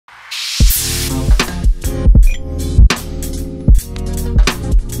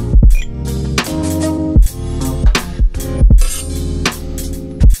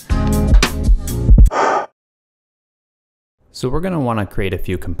So we're going to want to create a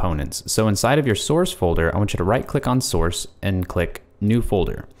few components. So inside of your source folder, I want you to right click on source and click new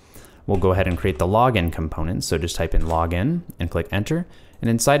folder. We'll go ahead and create the login component. So just type in login and click enter. And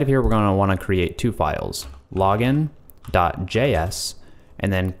inside of here, we're going to want to create two files, login.js,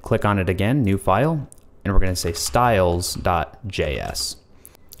 and then click on it again, new file, and we're going to say styles.js.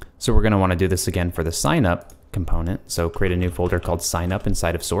 So we're going to want to do this again for the signup component. So create a new folder called signup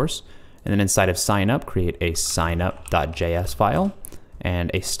inside of source. And then inside of signup, create a signup.js file and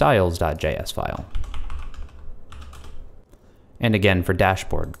a styles.js file. And again for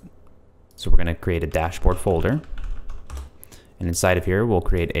dashboard. So we're going to create a dashboard folder. And inside of here, we'll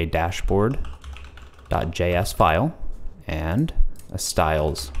create a dashboard.js file and a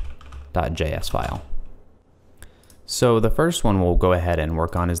styles.js file. So the first one we'll go ahead and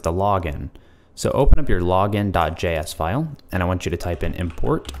work on is the login. So open up your login.js file, and I want you to type in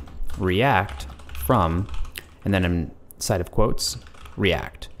import React from, and then inside of quotes,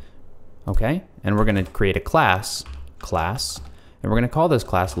 React. Okay, and we're going to create a class, and we're going to call this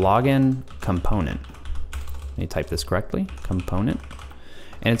class login component. Let me type this correctly, component.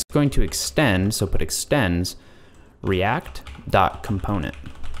 And it's going to extend, so put extends react.component.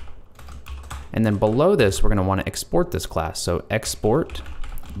 And then below this, we're going to want to export this class. So export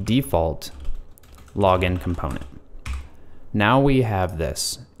default login component. Now we have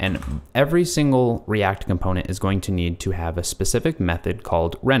this, and every single React component is going to need to have a specific method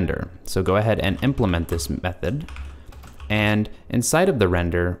called render. So go ahead and implement this method. And inside of the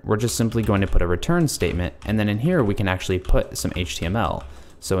render, we're just simply going to put a return statement, and then in here we can actually put some HTML.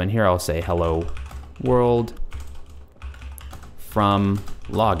 So in here I'll say hello world from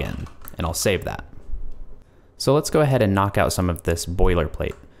login, and I'll save that. So let's go ahead and knock out some of this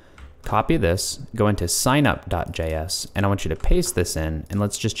boilerplate. Copy this, go into signup.js, and I want you to paste this in, and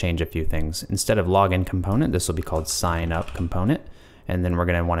let's just change a few things. Instead of login component, this will be called signup component, and then we're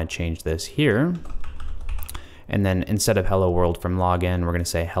going to want to change this here. And then instead of hello world from login, we're going to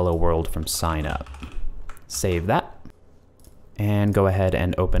say hello world from signup. Save that, and go ahead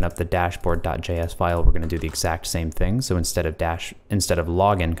and open up the dashboard.js file. We're going to do the exact same thing. So instead of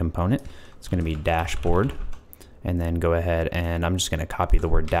login component, it's going to be dashboard. And then go ahead and I'm just going to copy the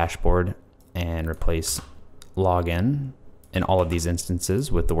word dashboard and replace login in all of these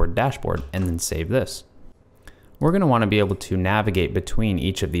instances with the word dashboard, and then save this. We're going to want to be able to navigate between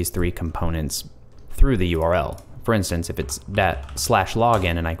each of these three components through the URL. For instance, if it's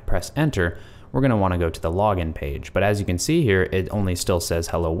 /login and I press enter, we're going to want to go to the login page. But as you can see here, it only still says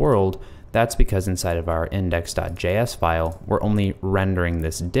hello world. That's because inside of our index.js file, we're only rendering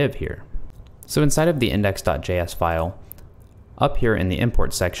this div here. So inside of the index.js file, up here in the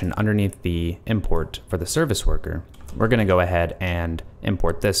import section underneath the import for the service worker, we're going to go ahead and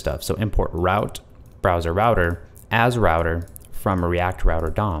import this stuff. So import route, browser router, as router from a React router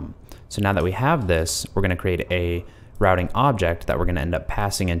DOM. So now that we have this, we're going to create a routing object that we're going to end up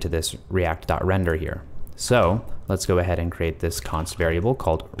passing into this react.render here. So let's go ahead and create this const variable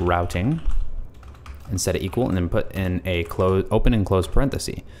called routing and set it equal, and then put in a open and close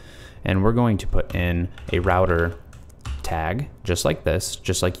parenthesis. And we're going to put in a router tag, just like this,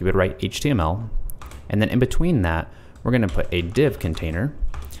 just like you would write HTML. And then in between that, we're going to put a div container,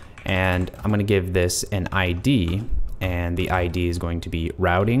 and I'm going to give this an ID, and the ID is going to be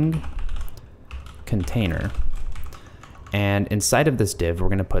routing container. And inside of this div, we're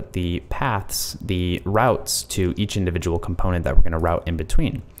going to put the paths, the routes to each individual component that we're going to route in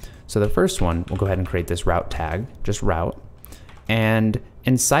between. So the first one, we'll go ahead and create this route tag, just route. And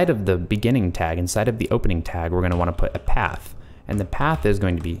inside of the beginning tag, inside of the opening tag, we're going to want to put a path. And the path is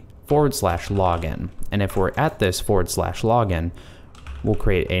going to be /login. And if we're at this /login, we'll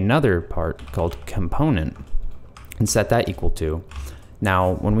create another part called component and set that equal to.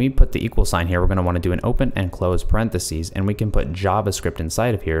 Now, when we put the equal sign here, we're going to want to do an open and close parentheses, and we can put JavaScript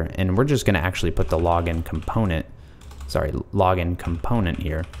inside of here, and we're just going to actually put the login component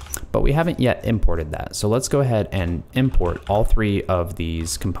here, but we haven't yet imported that. So let's go ahead and import all three of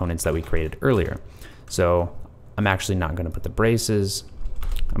these components that we created earlier. So I'm actually not going to put the braces.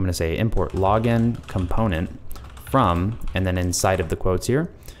 I'm going to say import login component from, and then inside of the quotes here,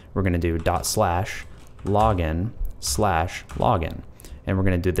 we're going to do ./login/login. And we're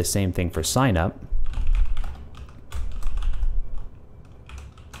going to do the same thing for signup.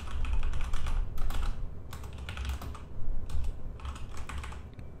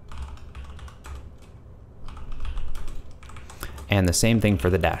 And the same thing for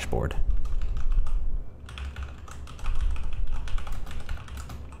the dashboard.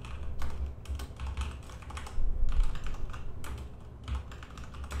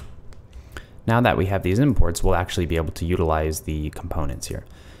 Now that we have these imports, we'll actually be able to utilize the components here.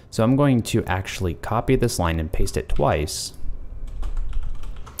 So I'm going to actually copy this line and paste it twice,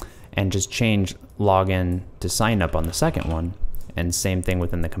 and just change login to sign up on the second one, and same thing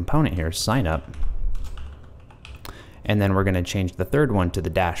within the component here, sign up. And then we're going to change the third one to the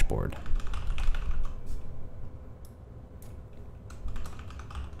dashboard.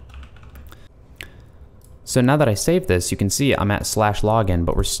 So now that I saved this, you can see I'm at /login,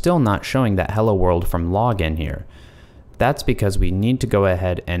 but we're still not showing that hello world from login here. That's because we need to go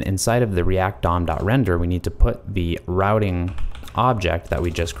ahead and inside of the React DOM.render, we need to put the routing object that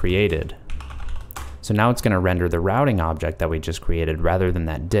we just created. So now it's going to render the routing object that we just created rather than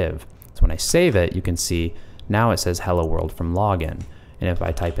that div. So when I save it, you can see now it says hello world from login. And if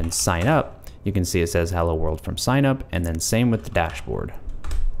I type in sign up, you can see it says hello world from sign up, and then same with the dashboard.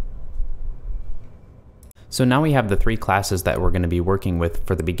 So now we have the three classes that we're going to be working with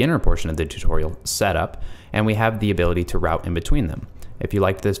for the beginner portion of the tutorial set up, and we have the ability to route in between them. If you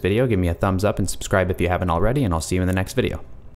liked this video, give me a thumbs up and subscribe if you haven't already, and I'll see you in the next video.